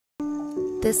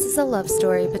This is a love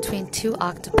story between two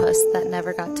octopus that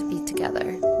never got to be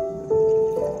together.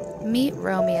 Meet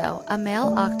Romeo, a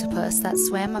male octopus that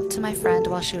swam up to my friend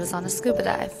while she was on a scuba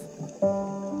dive.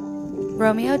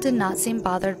 Romeo did not seem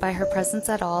bothered by her presence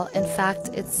at all. In fact,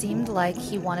 it seemed like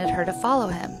he wanted her to follow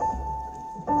him.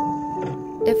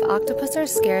 If octopus are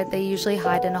scared, they usually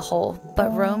hide in a hole,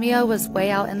 but Romeo was way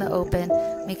out in the open,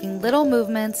 making little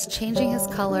movements, changing his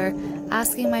color,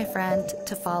 asking my friend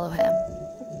to follow him.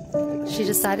 She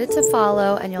decided to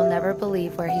follow, and you'll never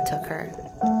believe where he took her.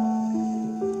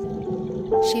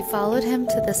 She followed him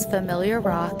to this familiar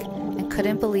rock and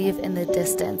couldn't believe in the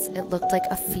distance it looked like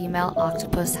a female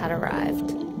octopus had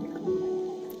arrived.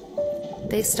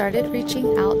 They started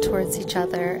reaching out towards each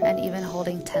other and even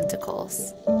holding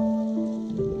tentacles.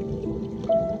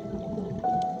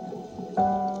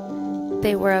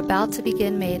 They were about to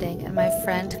begin mating, and my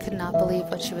friend could not believe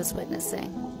what she was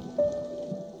witnessing.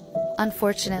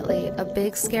 Unfortunately, a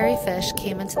big scary fish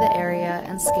came into the area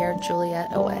and scared Juliet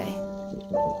away.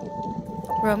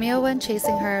 Romeo went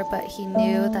chasing her, but he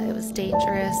knew that it was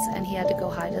dangerous and he had to go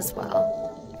hide as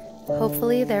well.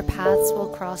 Hopefully their paths will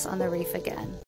cross on the reef again.